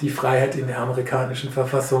die Freiheit in der amerikanischen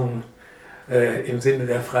Verfassung im Sinne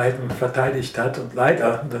der Freiheiten verteidigt hat. Und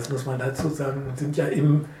leider, das muss man dazu sagen, sind ja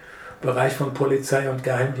im Bereich von Polizei und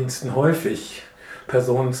Geheimdiensten häufig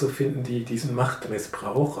Personen zu finden, die diesen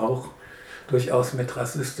Machtmissbrauch auch durchaus mit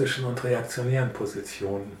rassistischen und reaktionären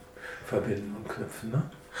Positionen verbinden und knüpfen. Ne?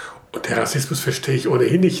 Und der Rassismus verstehe ich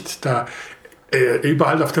ohnehin nicht, da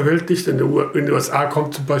überall auf der Welt nicht. In den USA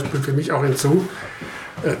kommt zum Beispiel für mich auch hinzu,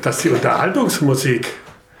 dass die Unterhaltungsmusik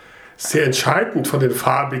sehr entscheidend von den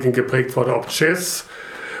Farbigen geprägt wurde, ob Jazz,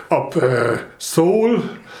 ob Soul,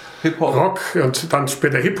 Hip-Hop. Rock und dann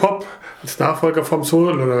später Hip-Hop als Nachfolger vom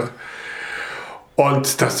Soul.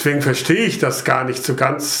 Und deswegen verstehe ich das gar nicht so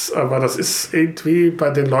ganz, aber das ist irgendwie bei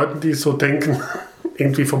den Leuten, die so denken,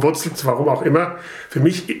 irgendwie verwurzelt, warum auch immer. Für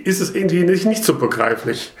mich ist es irgendwie nicht so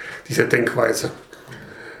begreiflich, diese Denkweise.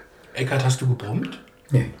 Eckart, hast du gebrummt?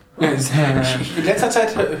 Nee. In letzter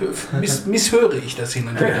Zeit misshöre ich das hin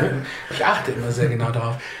und wieder. Ich achte immer sehr genau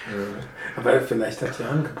darauf. Aber vielleicht hat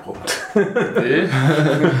Jan gebrummt.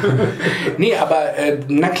 Nee, aber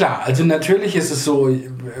na klar, also natürlich ist es so,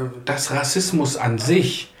 dass Rassismus an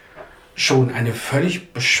sich schon eine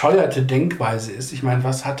völlig bescheuerte Denkweise ist. Ich meine,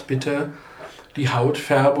 was hat bitte die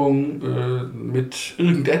Hautfärbung mit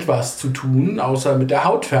irgendetwas zu tun, außer mit der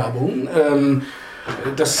Hautfärbung?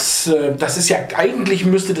 Das ist ja, eigentlich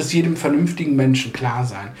müsste das jedem vernünftigen Menschen klar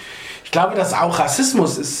sein. Ich glaube, dass auch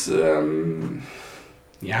Rassismus ist,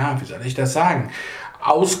 ja, wie soll ich das sagen,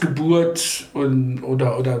 Ausgeburt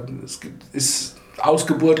oder es ist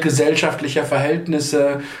Ausgeburt gesellschaftlicher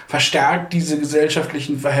Verhältnisse, verstärkt diese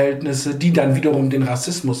gesellschaftlichen Verhältnisse, die dann wiederum den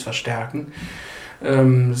Rassismus verstärken.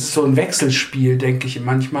 Es ist so ein Wechselspiel, denke ich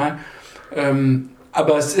manchmal.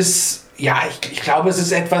 Aber es ist, ja, ich glaube, es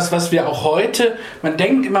ist etwas, was wir auch heute, man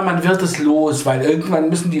denkt immer, man wird es los, weil irgendwann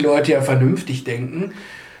müssen die Leute ja vernünftig denken.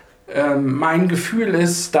 Mein Gefühl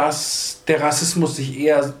ist, dass der Rassismus sich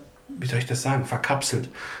eher, wie soll ich das sagen, verkapselt.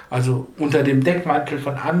 Also unter dem Deckmantel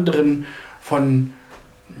von anderen, von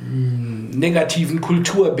negativen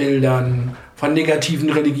Kulturbildern, von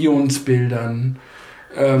negativen Religionsbildern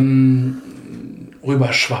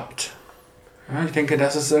rüberschwappt. Ja, ich denke,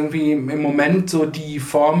 das ist irgendwie im Moment so die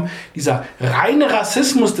Form, dieser reine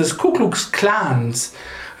Rassismus des Ku Klux Klans,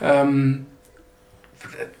 den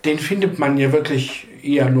findet man ja wirklich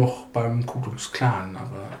eher noch beim Ku Klux Klan.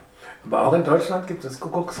 Aber auch in Deutschland gibt es Ku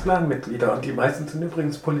Klux Klan-Mitglieder und die meisten sind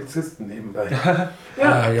übrigens Polizisten nebenbei.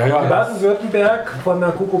 Ja. In Baden-Württemberg von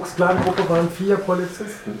der Ku Klux Klan-Gruppe waren 4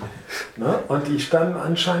 Polizisten. Ne? Und die standen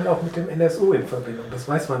anscheinend auch mit dem NSU in Verbindung. Das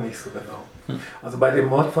weiß man nicht so genau. Also bei dem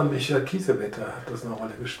Mord von Michael Kiesewetter hat das eine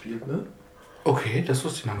Rolle gespielt. Ne? Okay, das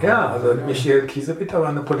wusste ich noch nicht. Ja, also Michael Kiesewetter war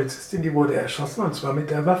eine Polizistin, die wurde erschossen und zwar mit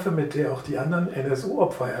der Waffe, mit der auch die anderen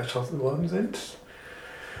NSU-Opfer erschossen worden sind.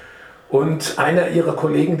 Und einer ihrer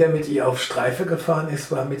Kollegen, der mit ihr auf Streife gefahren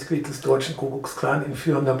ist, war Mitglied des deutschen Ku Klux Klan in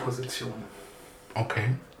führender Position. Okay.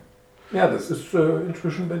 Ja, das ist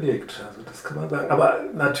inzwischen belegt, also das kann man sagen. Aber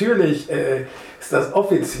natürlich ist das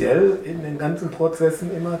offiziell in den ganzen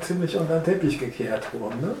Prozessen immer ziemlich unter den Teppich gekehrt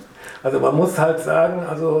worden. Ne? Also man muss halt sagen,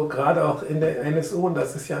 also gerade auch in der NSU, und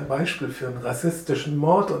das ist ja ein Beispiel für einen rassistischen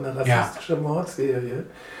Mord und eine rassistische Mordserie,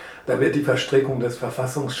 da wird die Verstrickung des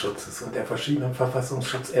Verfassungsschutzes und der verschiedenen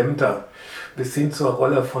Verfassungsschutzämter bis hin zur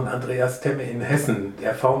Rolle von Andreas Temme in Hessen,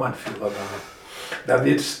 der V-Mann-Führer war. Da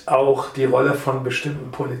wird auch die Rolle von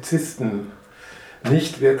bestimmten Polizisten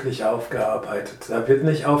nicht wirklich aufgearbeitet. Da wird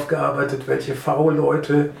nicht aufgearbeitet, welche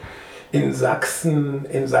V-Leute in Sachsen,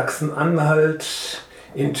 in Sachsen-Anhalt,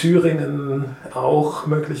 in Thüringen auch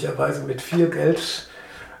möglicherweise mit viel Geld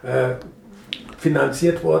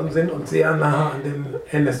finanziert worden sind und sehr nah an dem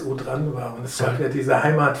NSU dran war. Und es gab ja diese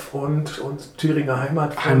Heimatfront und Thüringer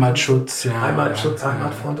Heimatfront. Heimatschutz, ja.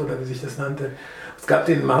 Heimatfront oder wie sich das nannte. Es gab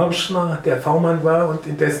den Marschner, der V-Mann war und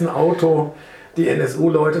in dessen Auto die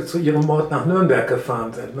NSU-Leute zu ihrem Mord nach Nürnberg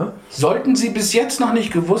gefahren sind. Ne? Sollten Sie bis jetzt noch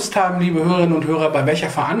nicht gewusst haben, liebe Hörerinnen und Hörer, bei welcher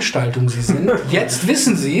Veranstaltung Sie sind, jetzt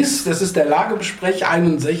wissen Sie es. Das ist der Lagebesprech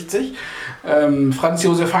 61. Franz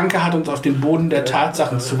Josef Hanke hat uns auf den Boden der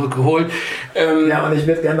Tatsachen zurückgeholt. Ja, und ich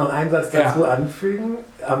würde gerne noch einen Satz dazu anfügen.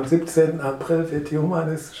 Am 17. April wird die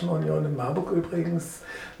Humanistischen Union in Marburg übrigens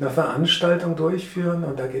eine Veranstaltung durchführen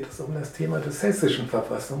und da geht es um das Thema des hessischen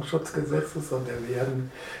Verfassungsschutzgesetzes und da werden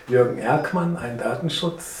Jürgen Erkmann, ein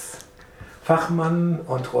Datenschutzfachmann,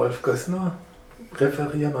 und Rolf Gössner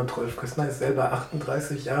referieren und Rolf Gössner ist selber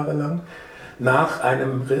 38 Jahre lang nach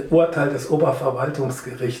einem Urteil des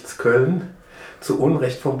Oberverwaltungsgerichts Köln zu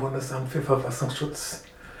Unrecht vom Bundesamt für Verfassungsschutz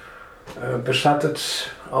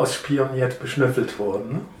beschattet, ausspioniert, beschnüffelt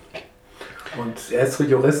worden. Und er ist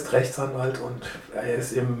Jurist, Rechtsanwalt und er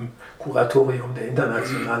ist im Kuratorium der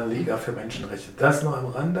Internationalen Liga für Menschenrechte. Das nur am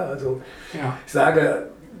Rande. Also ich sage,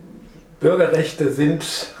 Bürgerrechte sind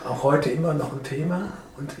auch heute immer noch ein Thema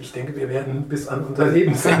und ich denke, wir werden bis an unser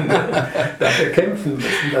Lebensende dafür kämpfen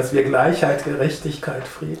müssen, dass wir Gleichheit, Gerechtigkeit,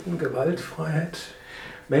 Frieden, Gewaltfreiheit,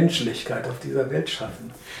 Menschlichkeit auf dieser Welt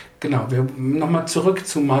schaffen. Genau, wir nochmal zurück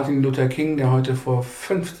zu Martin Luther King, der heute vor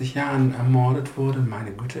 50 Jahren ermordet wurde.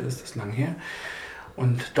 Meine Güte, ist das lang her.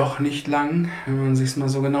 Und doch nicht lang, wenn man sich es mal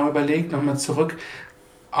so genau überlegt. Nochmal zurück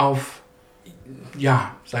auf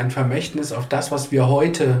sein Vermächtnis, auf das, was wir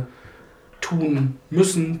heute tun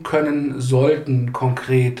müssen, können, sollten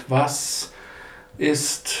konkret. Was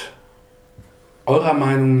ist eurer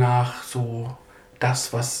Meinung nach so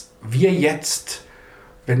das, was wir jetzt,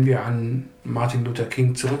 wenn wir an Martin Luther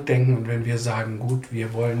King zurückdenken und wenn wir sagen, gut,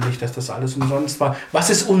 wir wollen nicht, dass das alles umsonst war. Was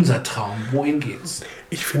ist unser Traum? Wohin geht's?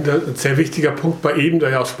 Ich finde, ein sehr wichtiger Punkt bei ihm, der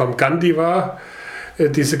ja auch beim Gandhi war,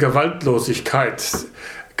 diese Gewaltlosigkeit.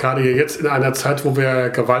 Gerade jetzt in einer Zeit, wo wir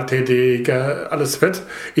gewalttätig alles wird.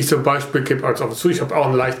 Ich zum Beispiel gebe eins auf zu, ich habe auch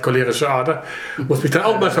eine leicht cholerische Ader, muss mich dann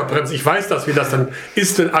auch manchmal bremsen. Ich weiß das, wie das dann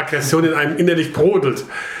ist, wenn Aggression in einem innerlich brodelt.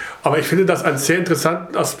 Aber ich finde das einen sehr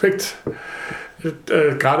interessanten Aspekt.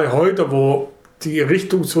 Gerade heute, wo die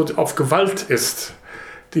Richtung so auf Gewalt ist,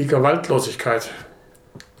 die Gewaltlosigkeit.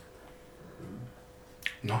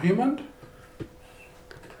 Noch jemand?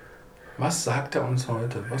 Was sagt er uns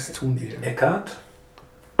heute? Was tun wir? Eckart?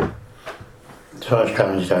 Ja, ich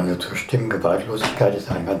kann nicht nur zustimmen. Gewaltlosigkeit ist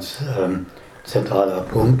ein ganz zentraler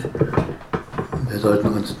Punkt. Wir sollten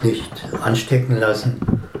uns nicht anstecken lassen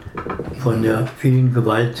von der vielen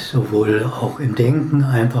Gewalt, sowohl auch im Denken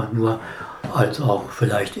einfach nur, als auch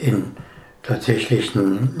vielleicht in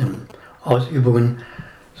tatsächlichen Ausübungen,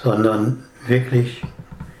 sondern wirklich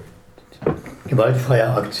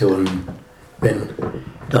gewaltfreie Aktionen, wenn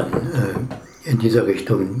dann in dieser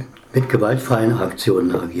Richtung mit gewaltfreien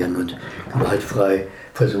Aktionen agieren und gewaltfrei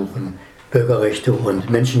versuchen, Bürgerrechte und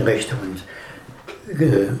Menschenrechte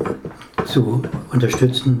zu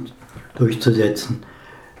unterstützen, durchzusetzen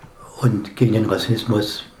und gegen den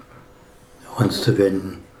Rassismus uns zu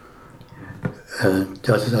wenden.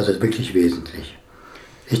 Das ist also wirklich wesentlich.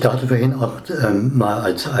 Ich dachte vorhin auch mal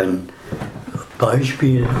als ein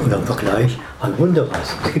Beispiel oder Vergleich an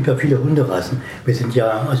Hunderassen. Es gibt ja viele Hunderassen.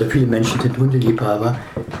 Also viele Menschen sind Hundeliebhaber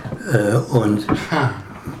und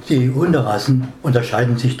die Hunderassen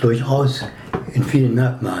unterscheiden sich durchaus in vielen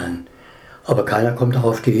Merkmalen. Aber keiner kommt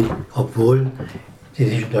auf die, obwohl sie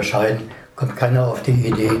sich unterscheiden, kommt keiner auf die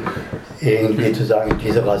Idee, irgendwie zu sagen,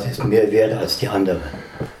 diese Rasse ist mehr wert als die andere.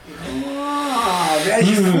 Wäre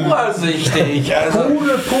ich vorsichtig. Also.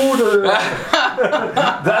 Pudel!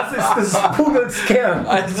 Das ist des Pudels Kern.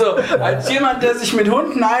 Also, als jemand, der sich mit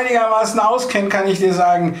Hunden einigermaßen auskennt, kann ich dir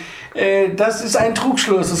sagen, das ist ein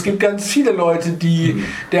Trugschluss. Es gibt ganz viele Leute, die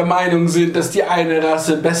der Meinung sind, dass die eine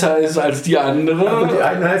Rasse besser ist als die andere. Aber die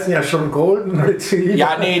einen heißen ja schon Golden Retriever.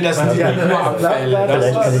 Ja, nee, das sind nicht nur Abfälle.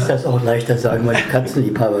 Vielleicht kann ich das auch leichter sagen, weil ich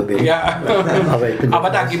Katzenliebhaber bin. Ja.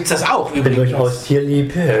 Aber da gibt es das auch. Ich bin durchaus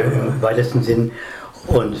tierlieb im weitesten Sinn.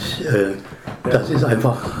 Und das ist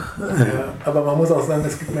einfach... aber man muss auch sagen,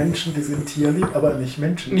 es gibt Menschen, die sind tierlieb, aber nicht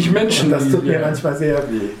Menschen. Nicht Menschen. Und das tut mir manchmal sehr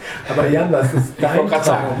weh. Aber Jan, was ist dein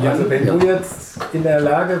Traum? Also wenn du jetzt in der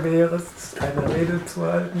Lage wärst, eine Rede zu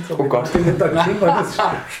halten, so dann kriegen wir das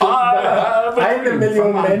da 1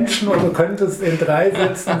 Million Menschen und du könntest in 3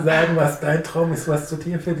 Sätzen sagen, was dein Traum ist, was du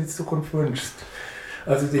dir für die Zukunft wünschst.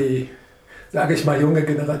 Also die, sage ich mal, junge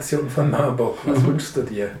Generation von Marburg. Was wünschst du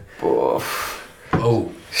dir? Boah.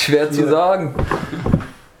 Oh. Schwer zu sagen.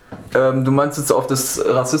 Du meinst jetzt auf das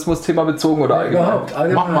Rassismus-Thema bezogen oder allgemein? Überhaupt,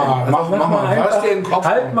 allgemein. Mach mal. einfach, Was dir in den Kopf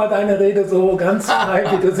halt kommt. mal deine Rede so ganz frei,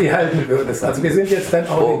 wie du sie halten würdest. Also wir sind jetzt dein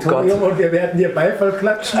Auditorium und wir werden hier Beifall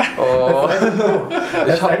klatschen. Oh.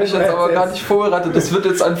 Ich habe mich jetzt aber gar nicht vorbereitet. Das wird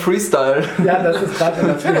jetzt ein Freestyle. Ja, das ist gerade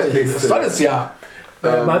das Das Wichtigste. soll es ja.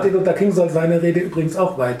 Martin Luther King soll seine Rede übrigens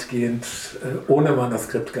auch weitgehend ohne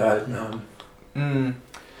Manuskript gehalten haben.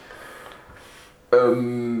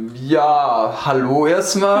 Ja, hallo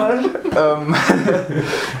erstmal.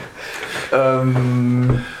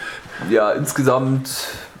 Ja, insgesamt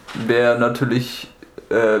wären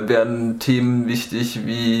Themen wichtig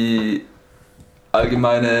wie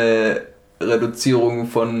allgemeine Reduzierung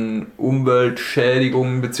von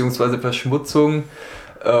Umweltschädigungen bzw. Verschmutzung.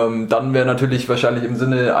 Dann wäre natürlich wahrscheinlich im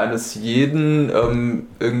Sinne eines jeden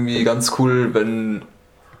irgendwie ganz cool, wenn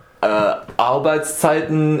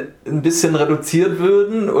Arbeitszeiten ein bisschen reduziert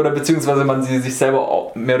würden oder beziehungsweise man sie sich selber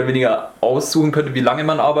auch mehr oder weniger aussuchen könnte, wie lange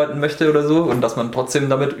man arbeiten möchte oder so und dass man trotzdem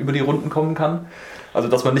damit über die Runden kommen kann. Also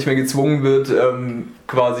dass man nicht mehr gezwungen wird,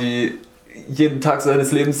 quasi jeden Tag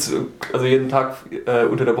seines Lebens, also jeden Tag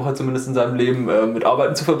unter der Woche zumindest in seinem Leben mit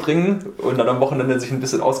Arbeiten zu verbringen und dann am Wochenende sich ein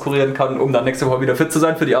bisschen auskurieren kann, um dann nächste Woche wieder fit zu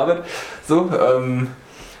sein für die Arbeit. So,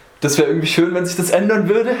 das wäre irgendwie schön, wenn sich das ändern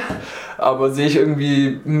würde, aber sehe ich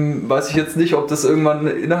irgendwie, weiß ich jetzt nicht, ob das irgendwann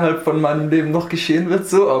innerhalb von meinem Leben noch geschehen wird,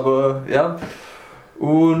 so, aber ja.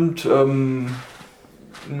 Und wenn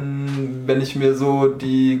ich mir so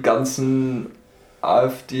die ganzen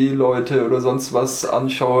AfD-Leute oder sonst was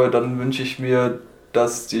anschaue, dann wünsche ich mir,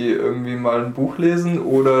 dass die irgendwie mal ein Buch lesen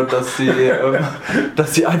oder dass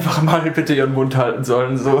sie einfach mal bitte ihren Mund halten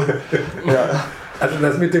sollen, so, ja. Also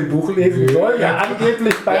das mit dem Buchlesen soll ja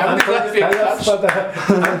angeblich bei Andreas Verlag.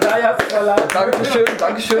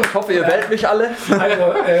 Dankeschön, ich hoffe, ihr wählt mich alle.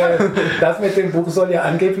 Also das mit dem Buch soll ja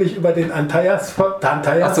angeblich über den Antaias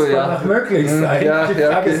Verlag möglich sein. Die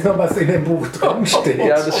Frage ist nur, was in dem Buch drin steht.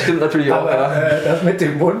 Ja, das stimmt natürlich auch. Aber das mit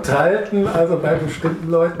dem Mund halten, also bei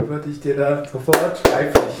bestimmten Leuten würde ich dir da sofort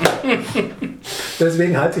beipflichten.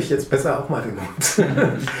 Deswegen halte ich jetzt besser auch mal den Mund.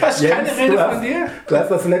 Was, Jens, keine Rede von dir? Du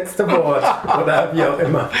hast das letzte Wort. Oder wie auch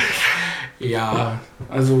immer. Ja,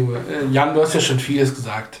 also Jan, du hast ja schon vieles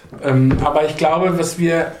gesagt. Aber ich glaube,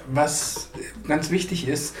 was ganz wichtig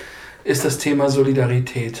ist das Thema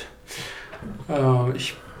Solidarität.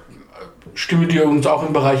 Ich stimme dir uns auch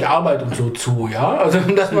im Bereich Arbeit und so zu, ja. Also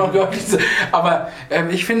das mal wirklich so. Aber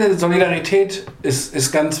ich finde, Solidarität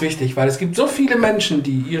ist ganz wichtig, weil es gibt so viele Menschen,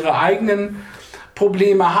 die ihre eigenen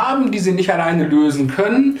Probleme haben, die sie nicht alleine lösen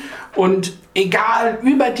können. Und egal,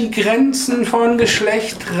 über die Grenzen von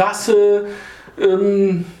Geschlecht, Rasse,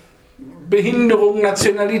 Behinderung,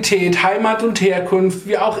 Nationalität, Heimat und Herkunft,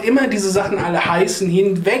 wie auch immer diese Sachen alle heißen,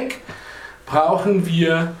 hinweg brauchen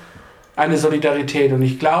wir eine Solidarität. Und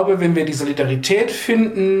ich glaube, wenn wir die Solidarität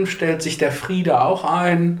finden, stellt sich der Friede auch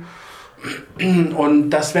ein.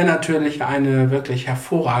 Und das wäre natürlich eine wirklich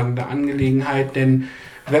hervorragende Angelegenheit, denn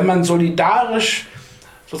wenn man solidarisch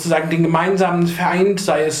sozusagen den gemeinsamen vereint,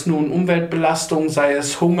 sei es nun Umweltbelastung, sei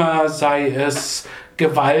es Hunger, sei es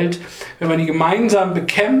Gewalt, wenn man die gemeinsam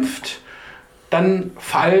bekämpft, dann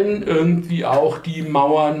fallen irgendwie auch die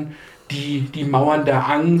Mauern, die Mauern der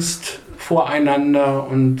Angst voreinander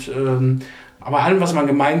und aber allem, was man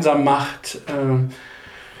gemeinsam macht,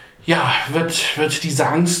 wird diese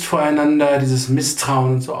Angst voreinander, dieses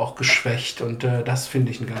Misstrauen und so auch geschwächt und das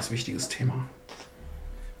finde ich ein ganz wichtiges Thema.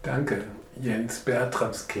 Danke, Jens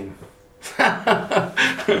Bertramsking.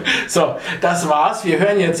 So, das war's. Wir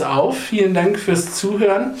hören jetzt auf. Vielen Dank fürs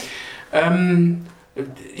Zuhören.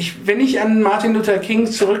 Wenn ich an Martin Luther King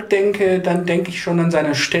zurückdenke, dann denke ich schon an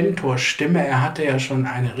seine Stentor-Stimme. Er hatte ja schon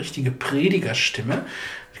eine richtige Predigerstimme.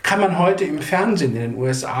 Kann man heute im Fernsehen in den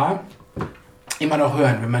USA immer noch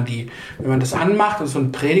hören. Wenn man das anmacht und so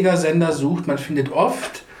einen Predigersender sucht, man findet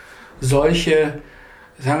oft solche,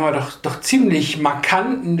 sagen wir doch ziemlich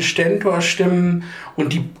markanten Stentor-Stimmen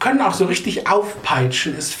und die können auch so richtig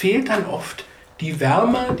aufpeitschen. Es fehlt dann oft die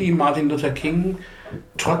Wärme, die Martin Luther King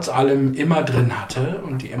trotz allem immer drin hatte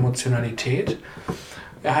und die Emotionalität.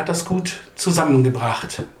 Er hat das gut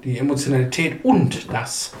zusammengebracht, die Emotionalität und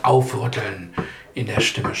das Aufrütteln in der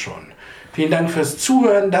Stimme schon. Vielen Dank fürs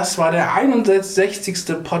Zuhören. Das war der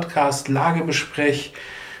 61. Podcast Lagebesprech.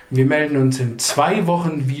 Wir melden uns in 2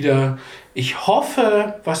 Wochen wieder. Ich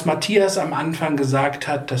hoffe, was Matthias am Anfang gesagt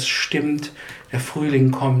hat, das stimmt. Der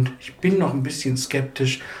Frühling kommt. Ich bin noch ein bisschen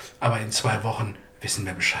skeptisch, aber in 2 Wochen wissen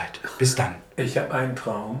wir Bescheid. Bis dann. Ich habe einen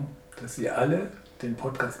Traum, dass ihr alle den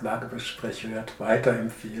Podcast Lagebesprech hört,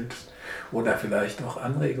 weiterempfiehlt oder vielleicht auch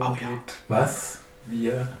Anregungen gebt, was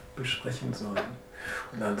wir besprechen sollen.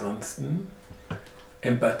 Und ansonsten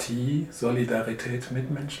Empathie, Solidarität,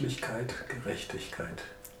 Mitmenschlichkeit, Gerechtigkeit.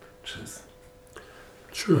 Tschüss.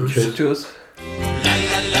 Tschüss. Tschüss. La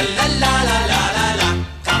la la la la la la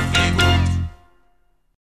la.